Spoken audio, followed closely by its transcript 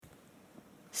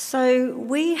So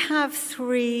we have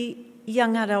 3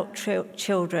 young adult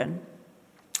children.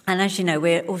 And as you know,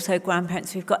 we're also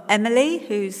grandparents. We've got Emily,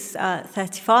 who's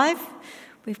 35.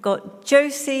 We've got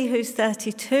Josie, who's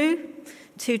 32,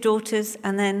 2 daughters,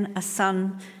 and then a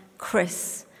son,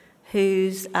 Chris,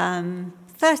 who's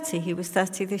 30. He was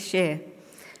 30 this year.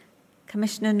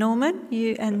 Commissioner Norman,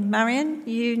 you and Marion,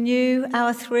 you knew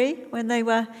our 3 when they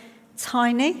were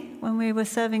tiny, when we were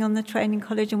serving on the training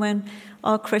college and when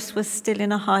our Chris was still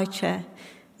in a high chair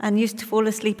and used to fall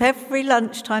asleep every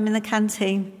lunchtime in the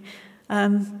canteen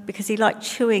because he liked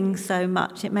chewing so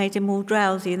much. It made him all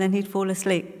drowsy and then he'd fall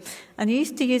asleep. And you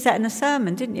used to use that in a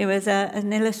sermon, didn't you, as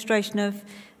an illustration of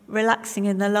relaxing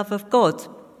in the love of God.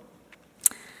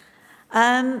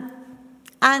 And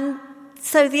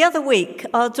so the other week,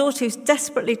 our daughter, who's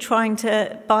desperately trying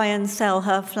to buy and sell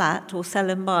her flat, or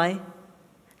sell and buy,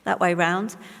 that way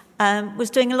round, was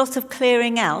doing a lot of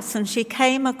clearing out, and she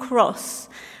came across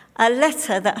a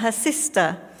letter that her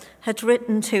sister had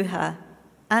written to her.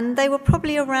 And they were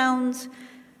probably around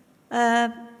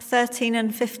 13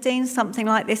 and 15, something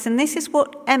like this. And this is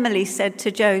what Emily said to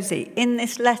Josie in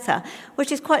this letter,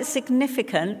 which is quite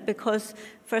significant because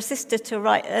for a sister to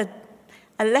write a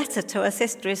letter to her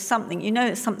sister is something, you know,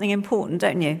 it's something important,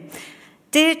 don't you?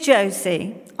 Dear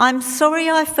Josie, I'm sorry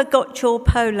I forgot your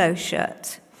polo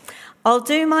shirt. I'll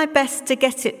do my best to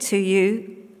get it to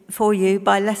you for you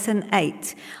by lesson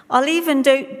 8. I'll even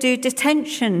do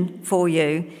detention for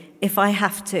you if I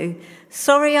have to.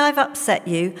 Sorry I've upset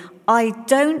you. I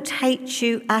don't hate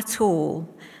you at all.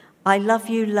 I love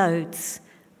you loads.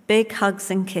 Big hugs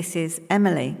and kisses,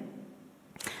 Emily.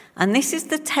 And this is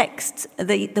the text,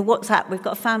 the WhatsApp. We've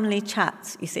got a family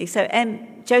chat, you see. So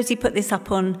Josie put this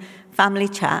up on family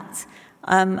chat,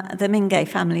 the Mingay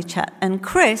family chat. And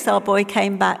Chris, our boy,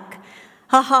 came back,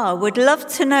 would love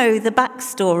to know the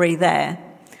backstory there.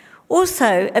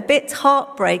 Also, a bit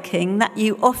heartbreaking that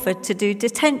you offered to do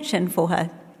detention for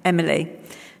her, Emily.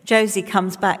 Josie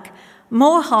comes back,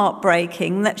 more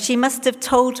heartbreaking that she must have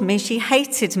told me she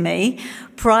hated me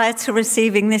prior to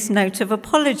receiving this note of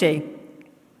apology.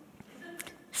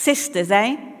 Sisters,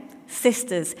 eh?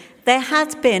 Sisters. There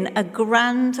had been a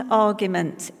grand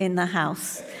argument in the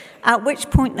house, at which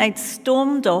point they'd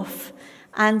stormed off,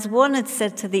 and one had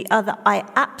said to the other, I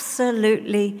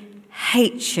absolutely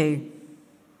hate you.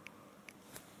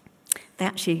 They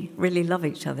actually really love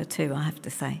each other too, I have to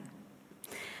say.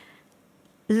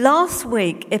 Last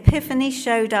week, Epiphany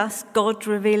showed us God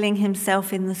revealing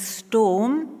himself in the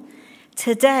storm.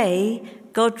 Today,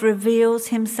 God reveals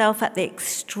himself at the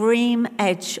extreme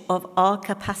edge of our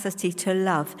capacity to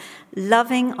love,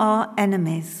 loving our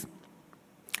enemies.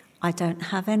 I don't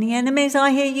have any enemies,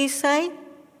 I hear you say.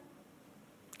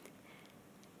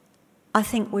 I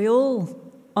think we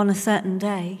all, on a certain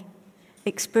day,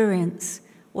 experience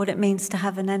what it means to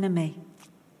have an enemy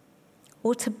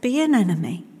or to be an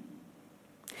enemy.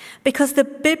 Because the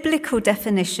biblical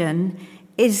definition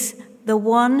is the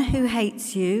one who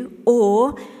hates you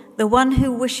or the one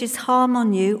who wishes harm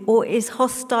on you or is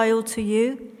hostile to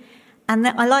you. And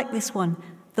I like this one,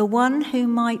 the one who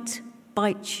might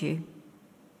bite you.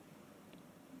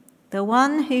 The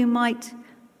one who might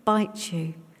bite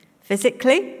you.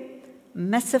 Physically,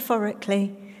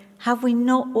 metaphorically, have we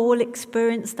not all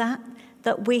experienced that?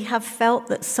 That we have felt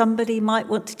that somebody might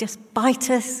want to just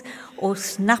bite us or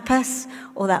snap us,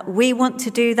 or that we want to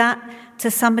do that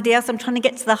to somebody else. I'm trying to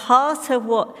get to the heart of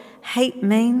what hate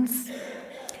means.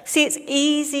 See, it's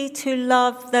easy to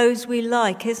love those we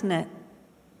like, isn't it?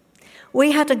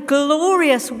 We had a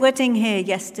glorious wedding here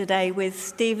yesterday with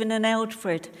Stephen and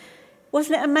Eldfred.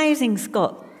 Wasn't it amazing,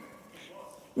 Scott?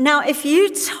 Now, if you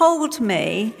told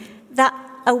me that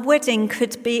a wedding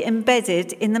could be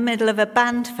embedded in the middle of a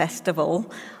band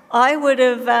festival, I would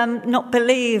have not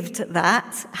believed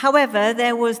that. However,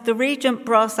 there was the Regent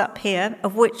Brass up here,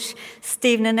 of which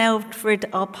Stephen and Eldfred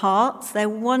are parts. They're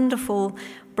wonderful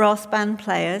brass band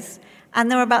players.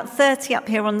 And there were about 30 up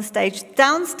here on the stage.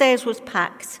 Downstairs was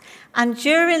packed. And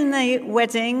during the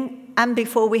wedding and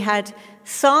before, we had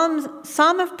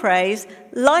Psalm of Praise,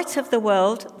 Light of the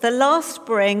World, The Last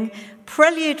Spring,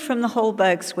 Prelude from the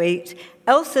Holberg Suite,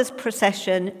 Elsa's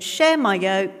Procession, Share My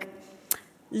Yoke,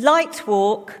 Light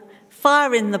Walk,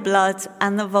 Fire in the Blood,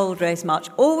 and the Valdres March,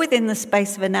 all within the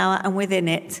space of an hour, and within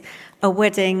it, a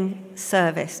wedding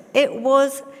service. It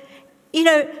was,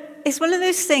 it's one of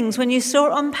those things, when you saw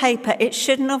it on paper, it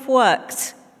shouldn't have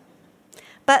worked.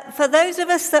 But for those of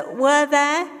us that were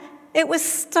there, it was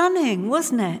stunning,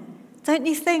 wasn't it? Don't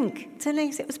you think?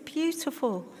 Denise, it was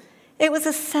beautiful. It was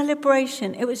a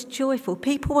celebration. It was joyful.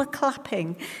 People were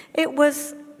clapping. It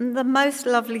was the most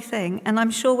lovely thing. And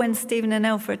I'm sure when Stephen and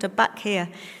Alfred are back here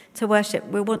to worship,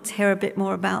 we'll want to hear a bit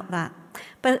more about that.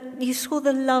 But you saw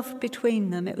the love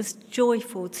between them. It was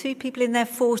joyful. Two people in their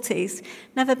 40s,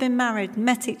 never been married,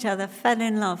 met each other, fell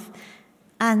in love.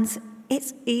 And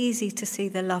it's easy to see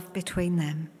the love between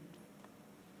them.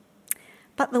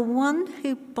 But the one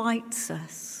who bites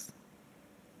us,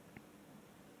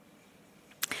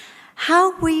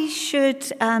 how we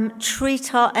should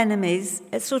treat our enemies,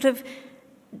 it sort of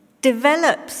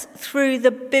develops through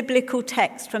the biblical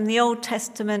text from the Old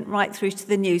Testament right through to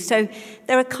the New. So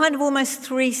there are kind of almost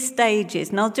 3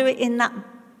 stages, and I'll do it in that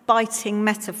biting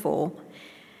metaphor.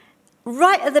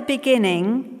 Right at the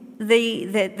beginning,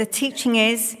 the teaching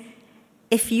is,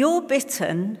 if you're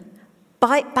bitten,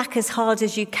 bite back as hard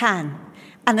as you can,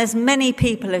 and as many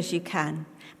people as you can,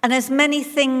 and as many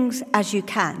things as you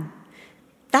can.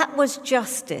 That was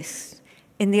justice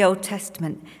in the Old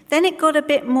Testament. Then it got a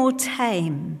bit more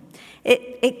tame.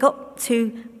 It got to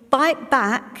bite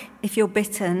back, if you're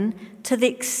bitten, to the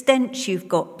extent you've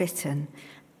got bitten.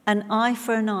 An eye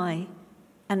for an eye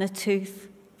and a tooth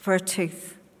for a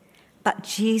tooth. But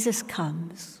Jesus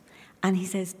comes and he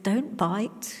says, don't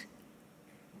bite.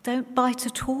 Don't bite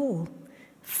at all.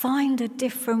 Find a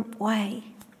different way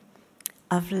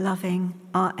of loving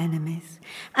our enemies.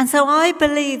 And so I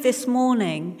believe this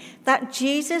morning that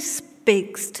Jesus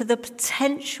speaks to the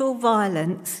potential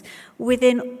violence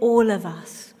within all of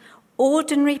us,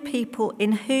 ordinary people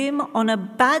in whom on a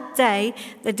bad day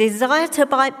the desire to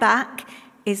bite back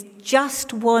is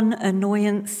just one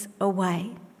annoyance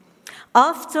away.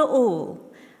 After all,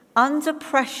 under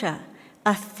pressure,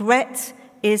 a threat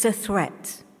is a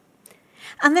threat.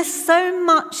 And there's so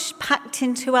much packed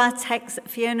into our text that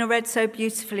Fiona read so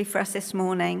beautifully for us this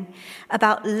morning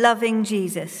about loving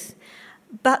Jesus.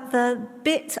 But the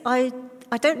bit, I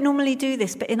don't normally do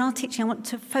this, but in our teaching I want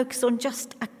to focus on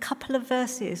just a couple of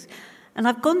verses. And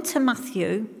I've gone to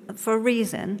Matthew for a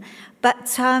reason,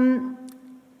 but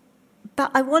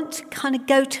I want to kind of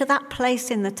go to that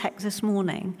place in the text this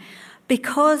morning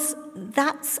because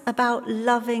that's about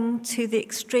loving to the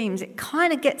extremes. It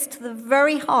kind of gets to the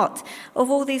very heart of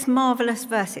all these marvellous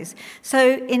verses.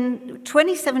 So in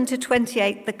 27 to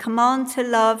 28, the command to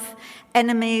love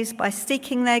enemies by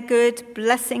seeking their good,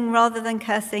 blessing rather than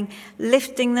cursing,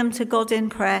 lifting them to God in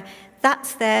prayer,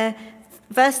 that's there.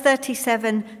 Verse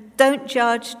 37, don't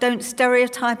judge, don't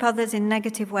stereotype others in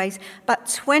negative ways. But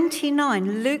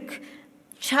 29, Luke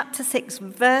chapter 6,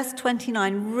 verse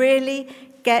 29, really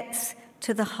gets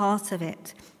to the heart of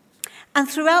it. And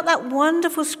throughout that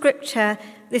wonderful scripture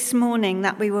this morning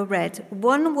that we were read,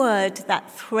 one word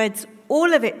that threads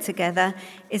all of it together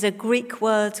is a Greek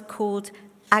word called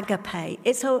agape.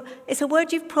 It's a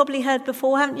word you've probably heard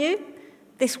before, haven't you?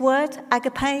 This word,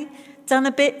 agape. Done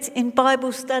a bit in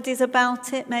Bible studies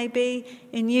about it, maybe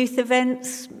in youth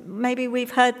events. Maybe we've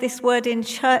heard this word in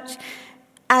church.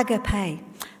 Agape.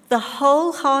 The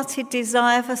wholehearted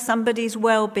desire for somebody's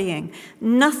well-being,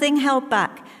 nothing held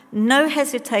back, no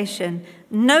hesitation,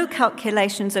 no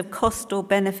calculations of cost or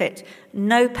benefit,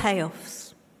 no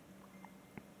payoffs.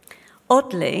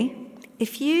 Oddly,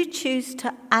 if you choose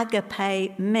to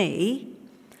agape me,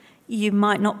 you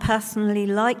might not personally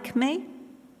like me,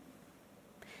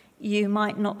 you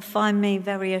might not find me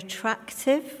very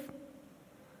attractive,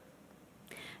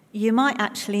 you might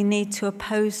actually need to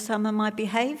oppose some of my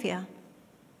behaviour.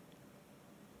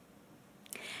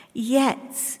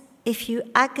 Yet, if you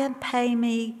agape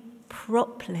me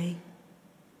properly,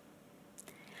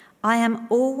 I am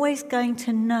always going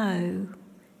to know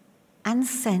and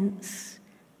sense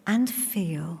and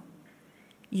feel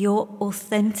your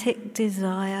authentic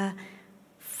desire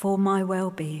for my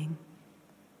well-being.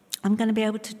 I'm going to be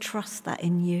able to trust that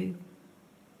in you.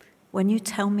 When you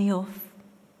tell me off,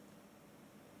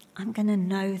 I'm going to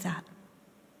know that.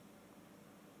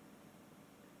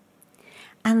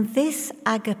 And this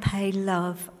agape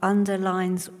love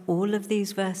underlines all of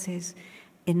these verses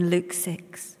in Luke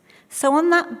 6. So on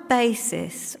that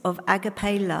basis of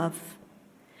agape love,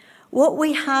 what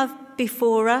we have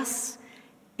before us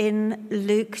in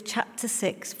Luke chapter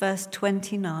 6, verse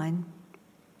 29,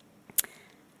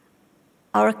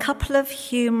 are a couple of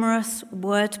humorous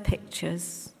word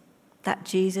pictures that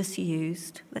Jesus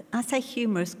used. I say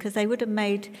humorous because they would have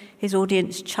made his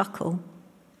audience chuckle.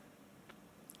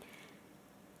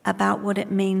 About what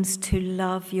it means to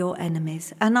love your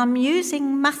enemies. And I'm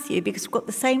using Matthew because we've got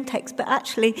the same text, but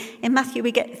actually in Matthew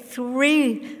we get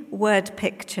 3 word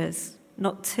pictures,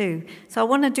 not 2. So I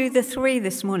want to do the 3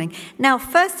 this morning. Now,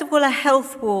 first of all, a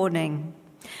health warning.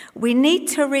 We need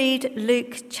to read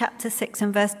Luke chapter 6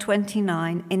 and verse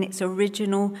 29 in its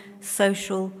original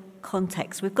social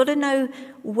context. We've got to know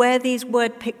where these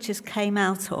word pictures came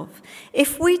out of.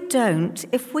 If we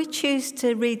choose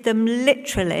to read them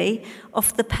literally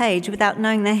off the page without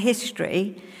knowing their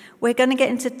history, we're going to get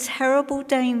into terrible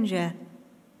danger.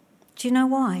 Do you know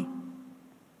why?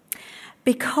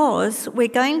 Because we're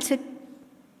going to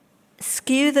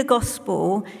skew the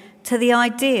gospel to the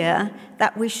idea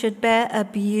that we should bear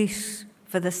abuse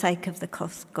for the sake of the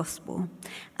gospel.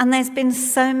 And there's been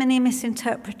so many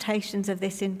misinterpretations of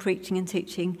this in preaching and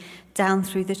teaching down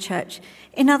through the church.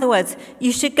 In other words,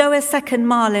 you should go a second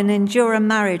mile and endure a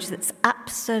marriage that's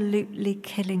absolutely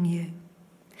killing you.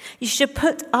 You should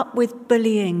put up with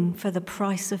bullying for the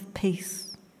price of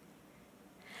peace.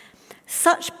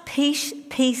 Such peace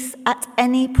at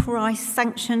any price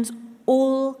sanctions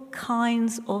all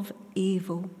kinds of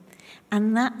evil.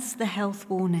 And that's the health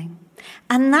warning.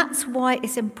 And that's why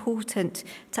it's important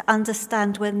to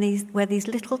understand where these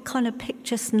little kind of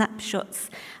picture snapshots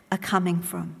are coming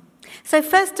from. So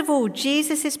first of all,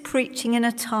 Jesus is preaching in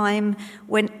a time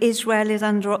when Israel is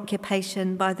under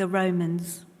occupation by the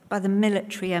Romans, by the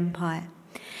military empire.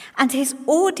 And his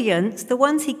audience, the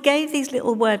ones he gave these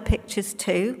little word pictures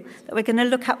to, that we're going to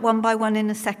look at one by one in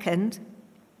a second,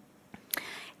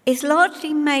 is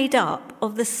largely made up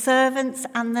of the servants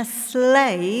and the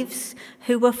slaves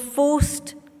who were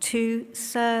forced to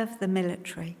serve the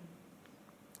military.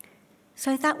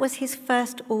 So that was his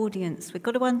first audience. We've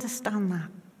got to understand that.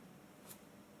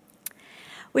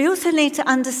 We also need to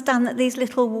understand that these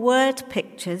little word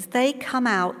pictures, they come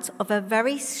out of a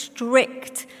very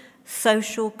strict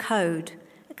social code,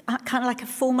 kind of like a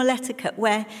formal etiquette,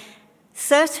 where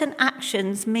certain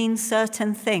actions mean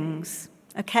certain things,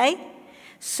 okay?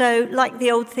 So like the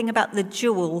old thing about the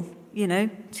duel,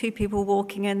 two people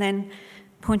walking and then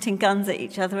pointing guns at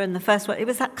each other, and the first one, it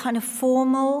was that kind of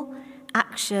formal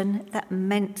action that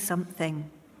meant something.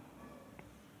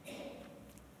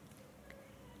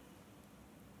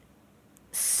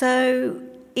 So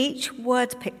each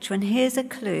word picture, and here's a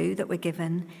clue that we're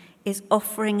given, is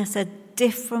offering us a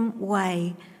different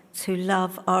way to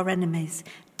love our enemies,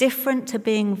 different to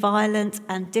being violent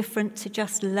and different to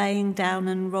just laying down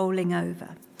and rolling over.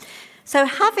 So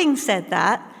having said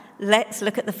that, let's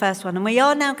look at the first one. And we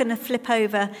are now going to flip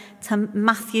over to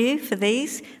Matthew for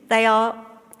these. They are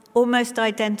almost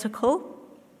identical.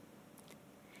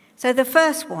 So the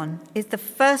first one is the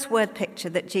first word picture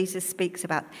that Jesus speaks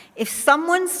about. If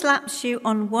someone slaps you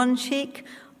on one cheek,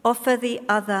 offer the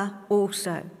other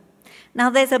also. Now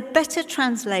there's a better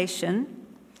translation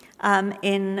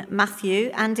in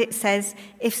Matthew, and it says,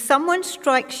 if someone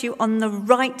strikes you on the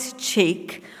right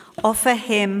cheek, offer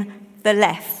him the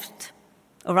left.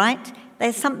 All right?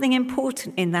 There's something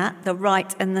important in that, the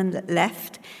right and the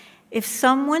left. If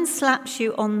someone slaps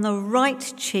you on the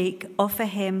right cheek, offer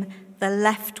him the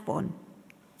left one.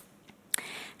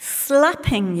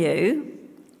 Slapping you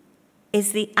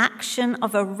is the action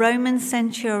of a Roman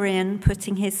centurion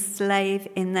putting his slave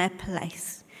in their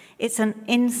place. It's an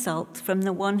insult from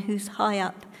the one who's high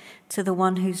up to the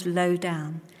one who's low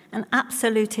down. An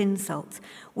absolute insult.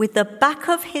 With the back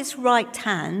of his right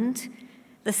hand,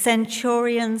 the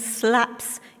centurion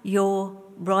slaps your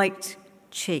right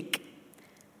cheek.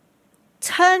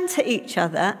 Turn to each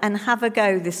other and have a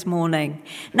go this morning.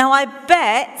 Now, I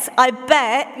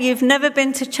bet you've never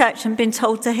been to church and been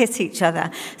told to hit each other.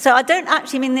 So I don't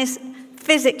actually mean this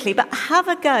physically, but have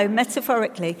a go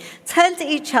metaphorically. Turn to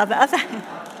each other.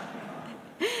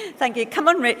 Thank you. Come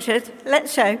on, Richard.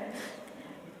 Let's show.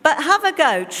 But have a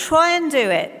go. Try and do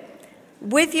it.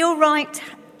 With your right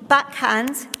back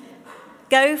hand,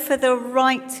 go for the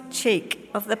right cheek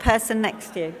of the person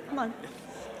next to you. Come on.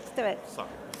 Let's do it. Sorry.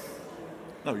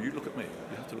 No, you look at me.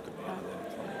 You have to look at me.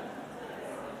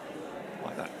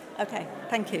 Like that. Okay,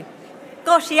 thank you.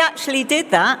 Gosh, he actually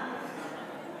did that.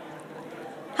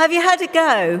 Have you had a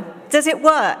go? Does it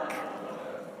work?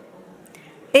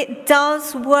 It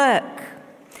does work.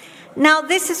 Now,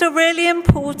 this is a really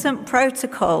important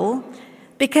protocol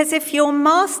because if your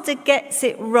master gets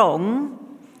it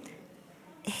wrong,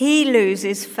 he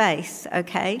loses face,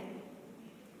 okay?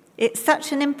 It's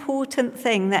such an important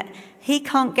thing that he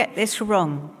can't get this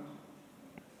wrong.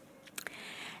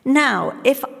 Now,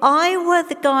 if I were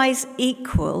the guy's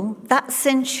equal, that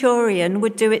centurion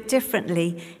would do it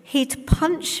differently. He'd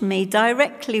punch me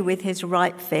directly with his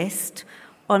right fist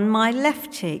on my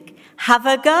left cheek. Have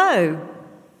a go.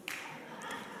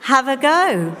 Have a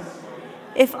go.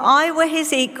 If I were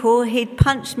his equal, he'd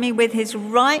punch me with his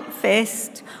right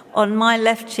fist on my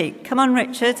left cheek. Come on,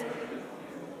 Richard.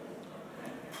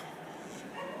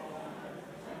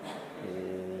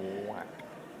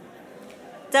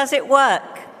 Does it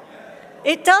work?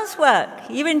 It does work.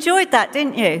 You enjoyed that,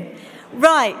 didn't you?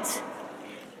 Right.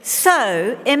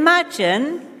 So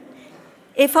imagine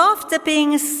if after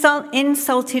being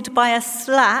insulted by a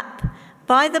slap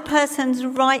by the person's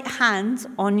right hand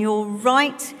on your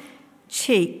right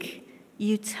cheek,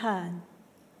 you turn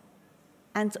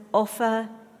and offer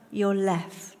your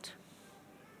left.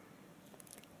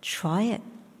 Try it.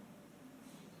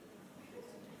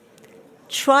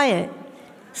 Try it.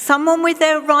 Someone with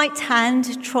their right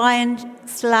hand try and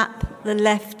slap the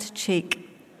left cheek.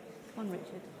 Come on,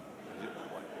 Richard. No,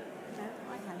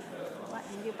 right hand. Right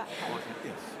hand, your back hand.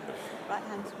 Yes. Right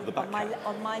hand The back hand.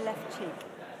 on my left cheek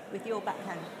with your back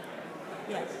hand.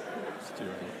 Yes.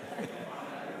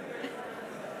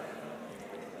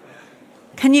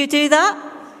 Can you do that?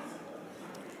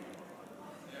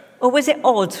 Or was it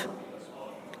odd?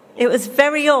 It was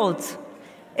very odd.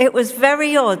 It was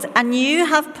very odd. And you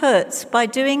have put, by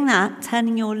doing that,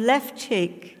 turning your left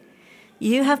cheek,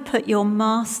 you have put your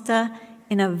master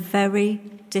in a very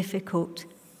difficult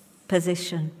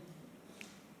position.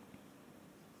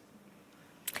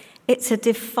 It's a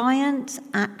defiant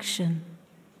action.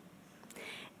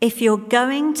 If you're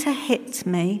going to hit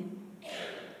me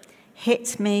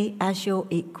as your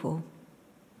equal.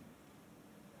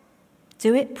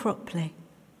 Do it properly.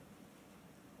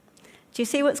 Do you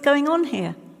see what's going on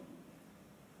here?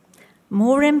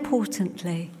 More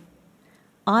importantly,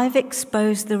 I've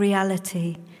exposed the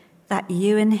reality that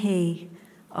you and he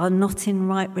are not in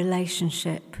right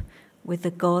relationship with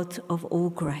the God of all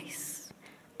grace.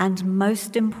 And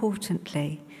most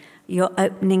importantly, you're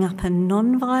opening up a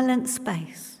non-violent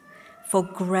space for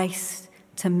grace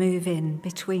to move in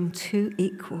between two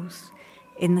equals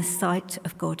in the sight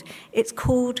of God. It's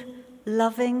called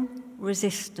loving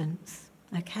resistance,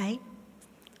 okay?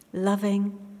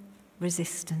 Loving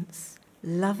resistance.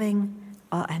 Loving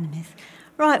our enemies.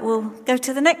 Right, we'll go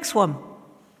to the next one.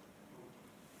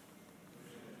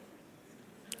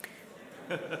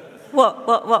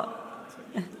 What?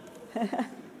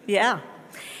 Yeah.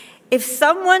 If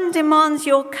someone demands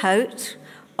your coat,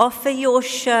 offer your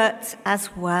shirt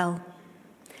as well.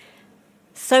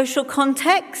 Social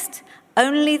context,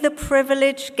 only the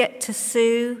privileged get to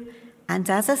sue, and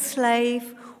as a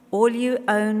slave, all you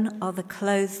own are the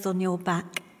clothes on your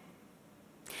back.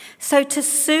 So to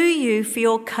sue you for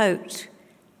your coat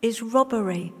is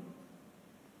robbery.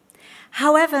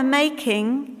 However,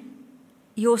 making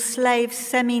your slave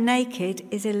semi-naked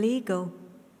is illegal.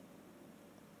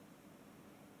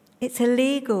 It's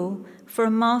illegal for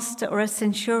a master or a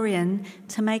centurion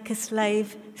to make a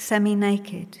slave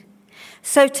semi-naked.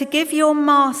 So to give your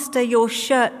master your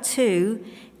shirt too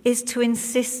is to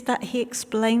insist that he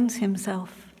explains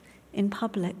himself in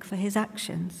public for his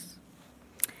actions.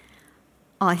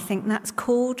 I think that's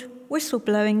called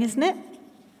whistleblowing, isn't it?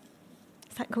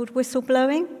 Is that called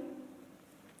whistleblowing?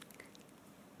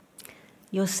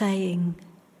 You're saying,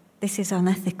 this is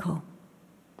unethical.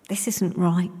 This isn't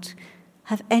right.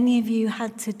 Have any of you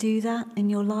had to do that in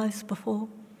your lives before?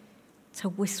 To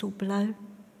whistleblow?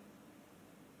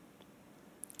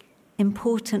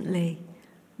 Importantly,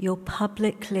 you're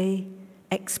publicly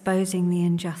exposing the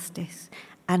injustice.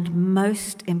 And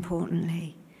most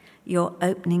importantly, you're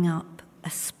opening up a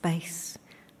space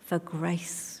for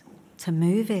grace to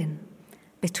move in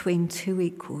between two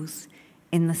equals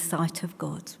in the sight of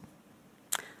God.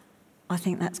 I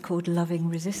think that's called loving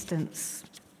resistance.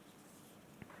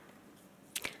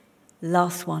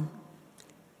 Last one.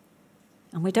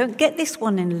 And we don't get this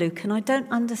one in Luke, and I don't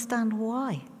understand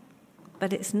why.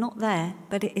 But it's not there,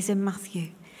 but it is in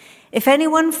Matthew. If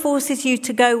anyone forces you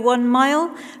to go 1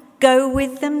 mile, go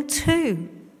with them 2.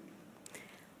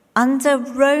 Under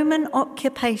Roman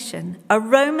occupation, a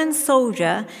Roman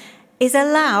soldier is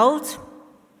allowed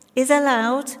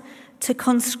to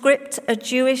conscript a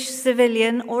Jewish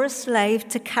civilian or a slave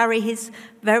to carry his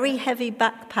very heavy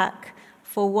backpack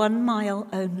for 1 mile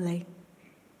only.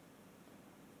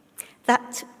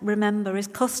 That, remember, is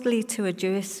costly to a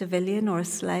Jewish civilian or a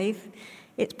slave.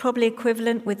 It's probably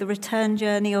equivalent with the return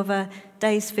journey of a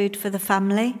day's food for the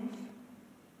family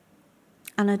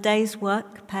and a day's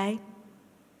work pay.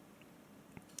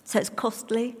 So it's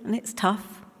costly and it's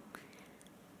tough.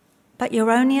 But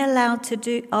you're only allowed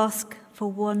to ask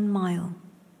for 1 mile.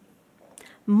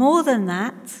 More than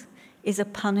that is a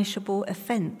punishable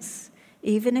offence,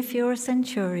 even if you're a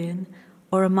centurion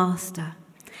or a master.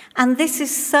 And this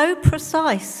is so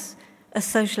precise a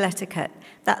social etiquette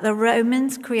that the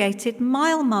Romans created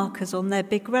mile markers on their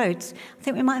big roads. I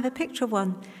think we might have a picture of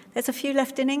one. There's a few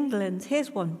left in England. Here's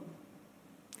one.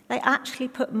 They actually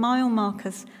put mile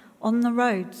markers on the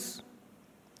roads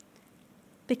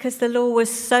because the law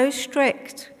was so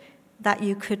strict that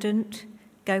you couldn't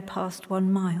go past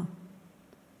 1 mile.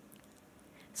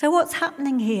 So what's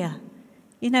happening here?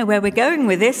 You know where we're going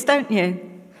with this, don't you?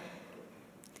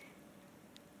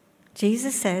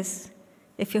 Jesus says,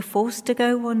 if you're forced to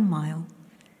go 1 mile,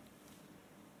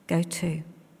 go 2.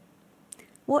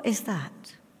 What is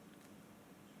that?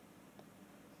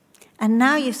 And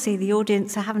now you see the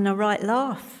audience are having a right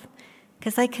laugh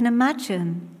because they can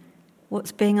imagine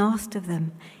what's being asked of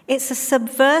them. It's a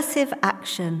subversive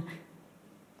action.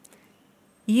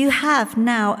 You have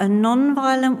now a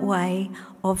non-violent way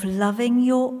of loving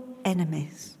your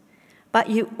enemies, but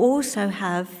you also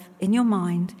have in your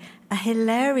mind a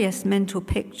hilarious mental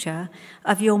picture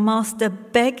of your master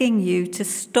begging you to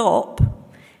stop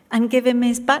and give him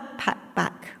his backpack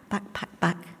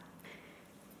back.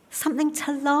 Something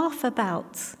to laugh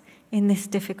about in this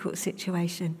difficult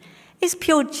situation. It's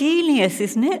pure genius,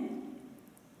 isn't it?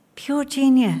 Pure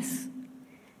genius.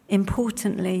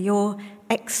 Importantly, you're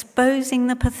exposing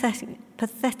the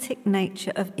pathetic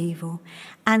nature of evil,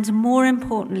 and more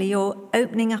importantly, you're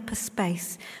opening up a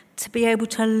space to be able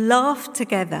to laugh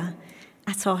together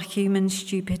at our human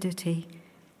stupidity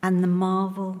and the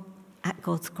marvel at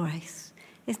God's grace.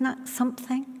 Isn't that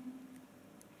something?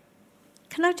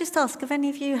 Can I just ask, have any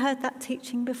of you heard that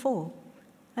teaching before?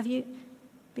 Have you?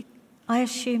 I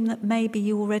assume that maybe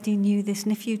you already knew this,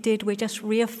 and if you did, we're just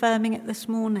reaffirming it this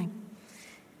morning.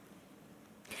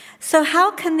 So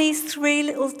how can these 3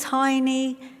 little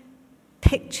tiny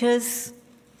pictures,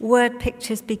 word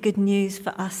pictures, be good news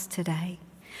for us today?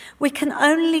 We can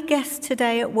only guess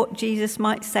today at what Jesus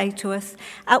might say to us,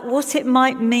 at what it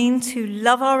might mean to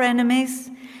love our enemies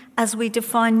as we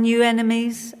define new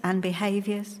enemies and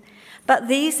behaviours. But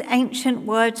these ancient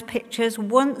word pictures,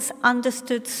 once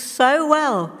understood so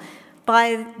well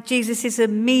by Jesus'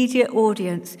 immediate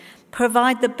audience,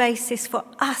 provide the basis for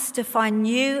us to find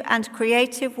new and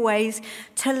creative ways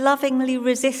to lovingly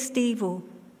resist evil,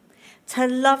 to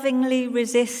lovingly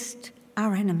resist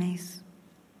our enemies.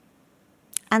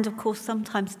 And of course,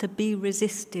 sometimes to be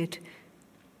resisted.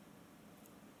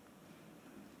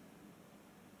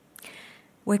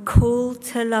 We're called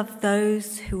to love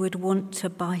those who would want to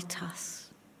bite us.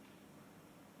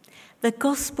 The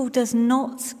gospel does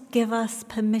not give us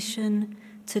permission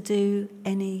to do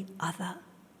any other.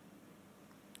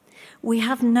 We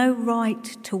have no right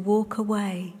to walk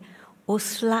away or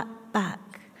slap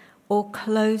back or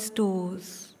close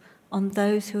doors on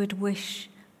those who would wish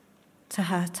to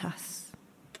hurt us.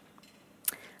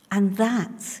 And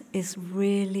that is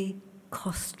really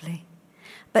costly.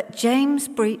 But James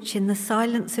Breach, in The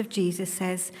Silence of Jesus,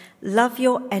 says, love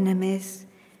your enemies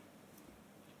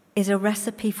is a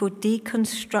recipe for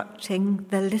deconstructing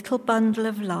the little bundle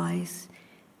of lies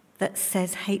that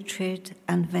says hatred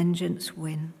and vengeance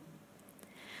win.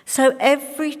 So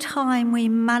every time we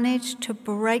manage to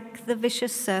break the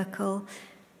vicious circle,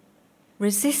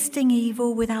 resisting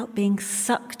evil without being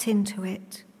sucked into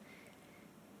it,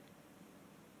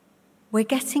 we're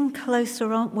getting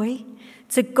closer, aren't we,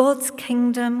 to God's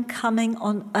kingdom coming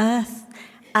on earth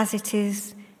as it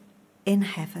is in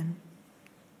heaven.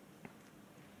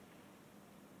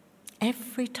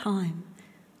 Every time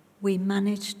we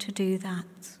manage to do that,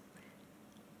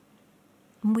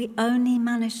 and we only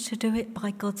manage to do it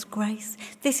by God's grace.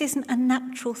 This isn't a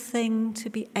natural thing to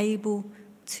be able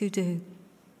to do.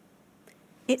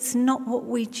 It's not what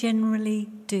we generally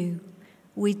do.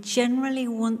 We generally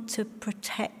want to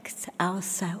protect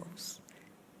ourselves.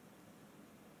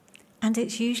 And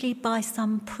it's usually by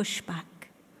some pushback.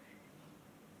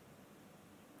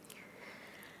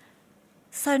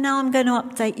 So now I'm going to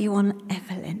update you on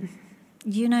Evelyn.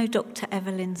 You know Dr.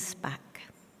 Evelyn Spack,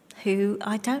 who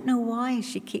I don't know why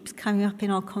she keeps coming up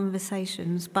in our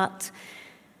conversations, but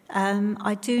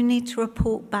I do need to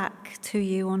report back to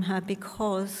you on her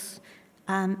because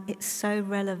it's so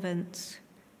relevant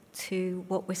to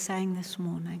what we're saying this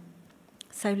morning.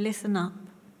 So listen up.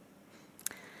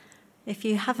 If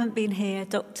you haven't been here,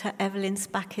 Dr. Evelyn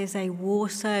Spack is a war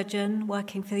surgeon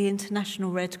working for the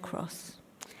International Red Cross.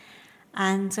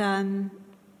 And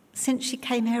since she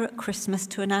came here at Christmas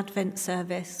to an Advent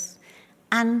service,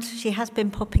 and she has been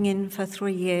popping in for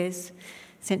 3 years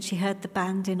since she heard the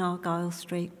band in Argyle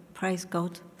Street, praise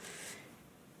God,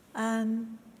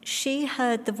 she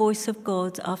heard the voice of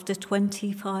God after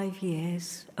 25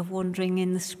 years of wandering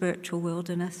in the spiritual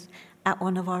wilderness at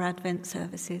one of our Advent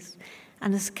services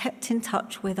and has kept in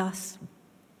touch with us.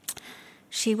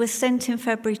 She was sent in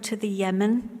February to the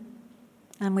Yemen,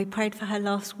 and we prayed for her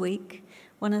last week,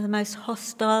 one of the most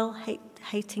hostile,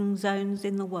 hating zones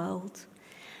in the world.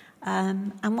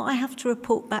 And what I have to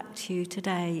report back to you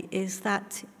today is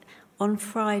that on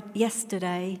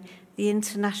yesterday, the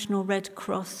International Red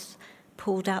Cross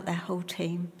pulled out their whole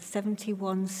team,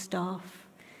 71 staff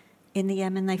in the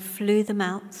Yemen. They flew them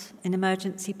out in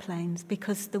emergency planes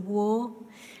because the war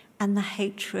and the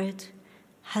hatred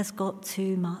has got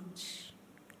too much.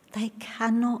 They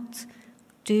cannot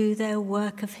do their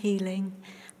work of healing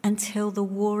until the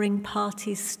warring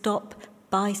parties stop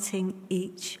biting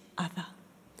each other.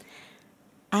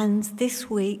 And this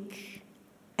week,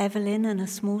 Evelyn and a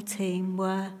small team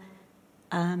were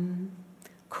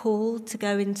called to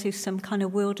go into some kind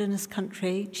of wilderness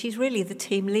country. She's really the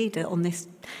team leader on this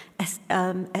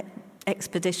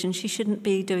expedition. She shouldn't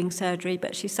be doing surgery,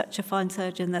 but she's such a fine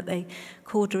surgeon that they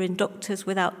called her in. Doctors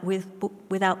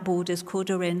Without Borders called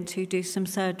her in to do some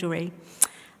surgery.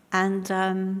 And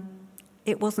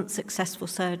it wasn't successful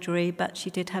surgery, but she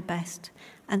did her best.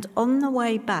 And on the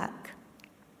way back,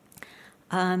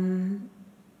 their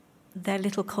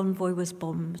little convoy was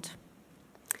bombed.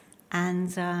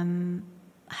 And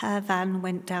her van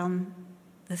went down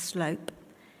the slope,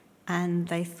 and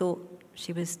they thought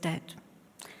she was dead.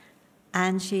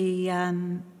 And she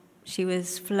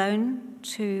was flown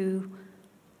to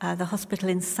the hospital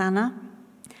in Sana'a,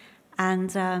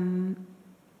 and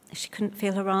she couldn't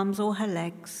feel her arms or her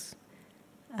legs.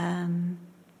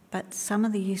 But some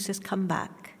of the use has come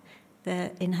back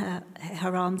in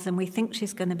her arms, and we think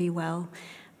she's going to be well.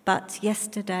 But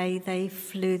yesterday they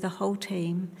flew the whole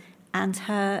team and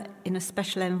her in a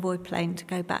special envoy plane to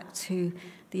go back to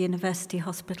the university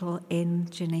hospital in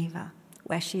Geneva,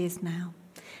 where she is now.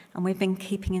 And we've been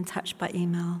keeping in touch by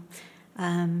email.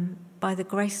 By the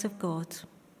grace of God,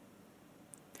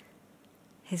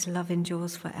 his love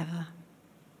endures forever.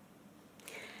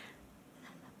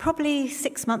 Probably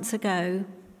 6 months ago,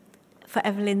 for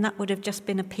Evelyn, that would have just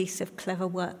been a piece of clever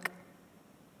work.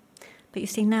 But you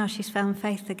see, now she's found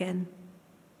faith again.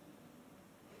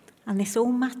 And this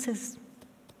all matters.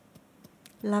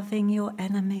 Loving your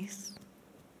enemies.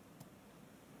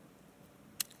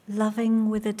 Loving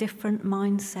with a different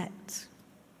mindset.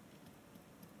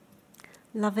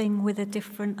 Loving with a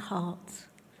different heart.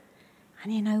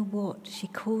 And you know what? She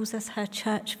calls us her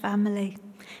church family.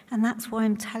 And that's why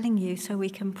I'm telling you, so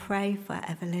we can pray for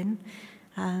Evelyn.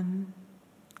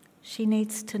 She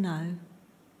needs to know.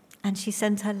 And she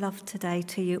sends her love today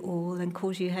to you all and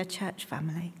calls you her church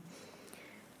family.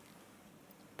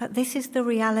 But this is the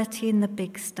reality in the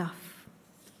big stuff.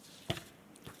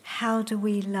 How do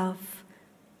we love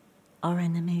our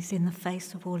enemies in the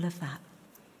face of all of that?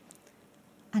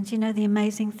 And you know, the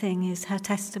amazing thing is her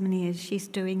testimony is she's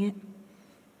doing it.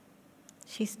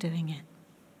 She's doing it.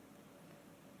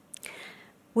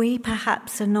 We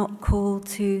perhaps are not called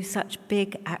to such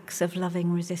big acts of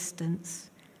loving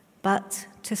resistance, but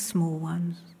to small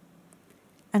ones.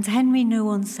 And Henry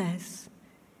Nouwen says,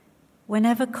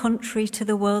 whenever contrary to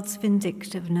the world's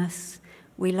vindictiveness,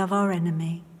 we love our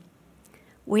enemy,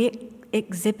 we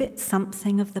exhibit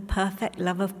something of the perfect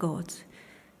love of God,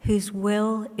 whose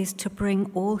will is to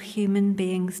bring all human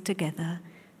beings together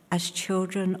as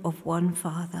children of one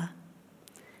Father.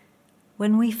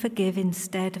 When we forgive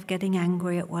instead of getting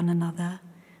angry at one another,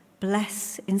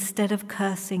 bless instead of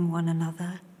cursing one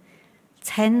another,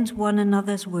 tend one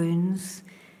another's wounds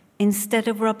instead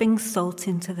of rubbing salt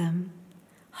into them,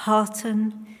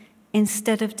 hearten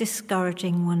instead of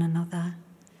discouraging one another,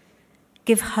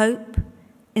 give hope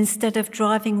instead of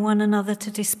driving one another to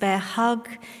despair, hug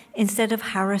instead of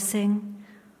harassing,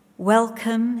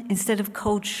 welcome instead of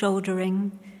cold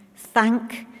shouldering,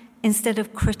 thank instead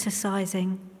of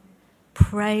criticizing,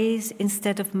 praise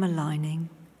instead of maligning.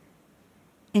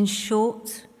 In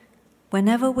short,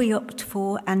 whenever we opt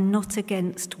for and not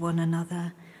against one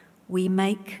another, we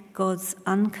make God's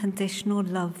unconditional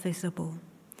love visible.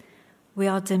 We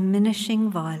are diminishing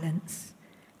violence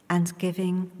and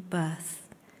giving birth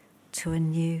to a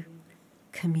new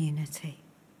community.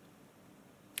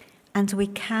 And we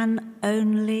can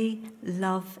only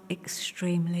love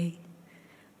extremely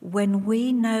when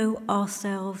we know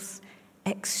ourselves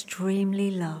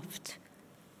extremely loved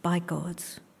by God,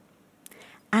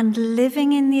 and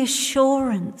living in the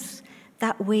assurance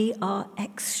that we are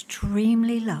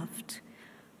extremely loved,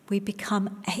 we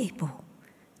become able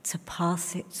to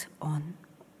pass it on.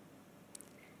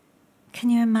 Can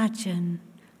you imagine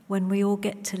when we all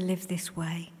get to live this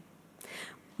way?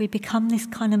 We become this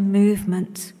kind of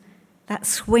movement that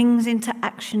swings into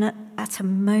action at a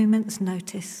moment's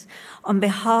notice on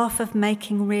behalf of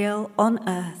making real on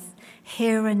earth,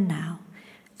 here and now,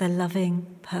 the loving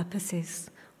purposes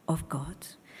of God.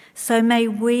 So may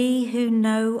we who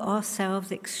know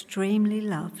ourselves extremely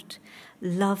loved,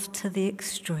 love to the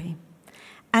extreme.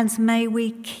 And may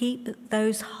we keep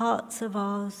those hearts of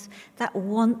ours that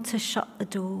want to shut the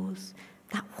doors,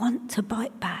 that want to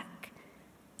bite back,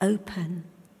 open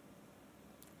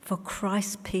for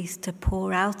Christ's peace to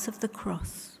pour out of the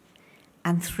cross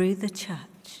and through the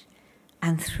church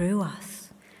and through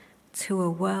us to a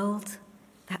world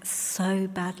that so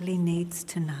badly needs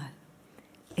to know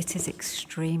it is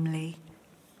extremely,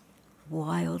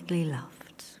 wildly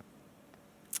loved.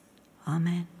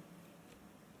 Amen.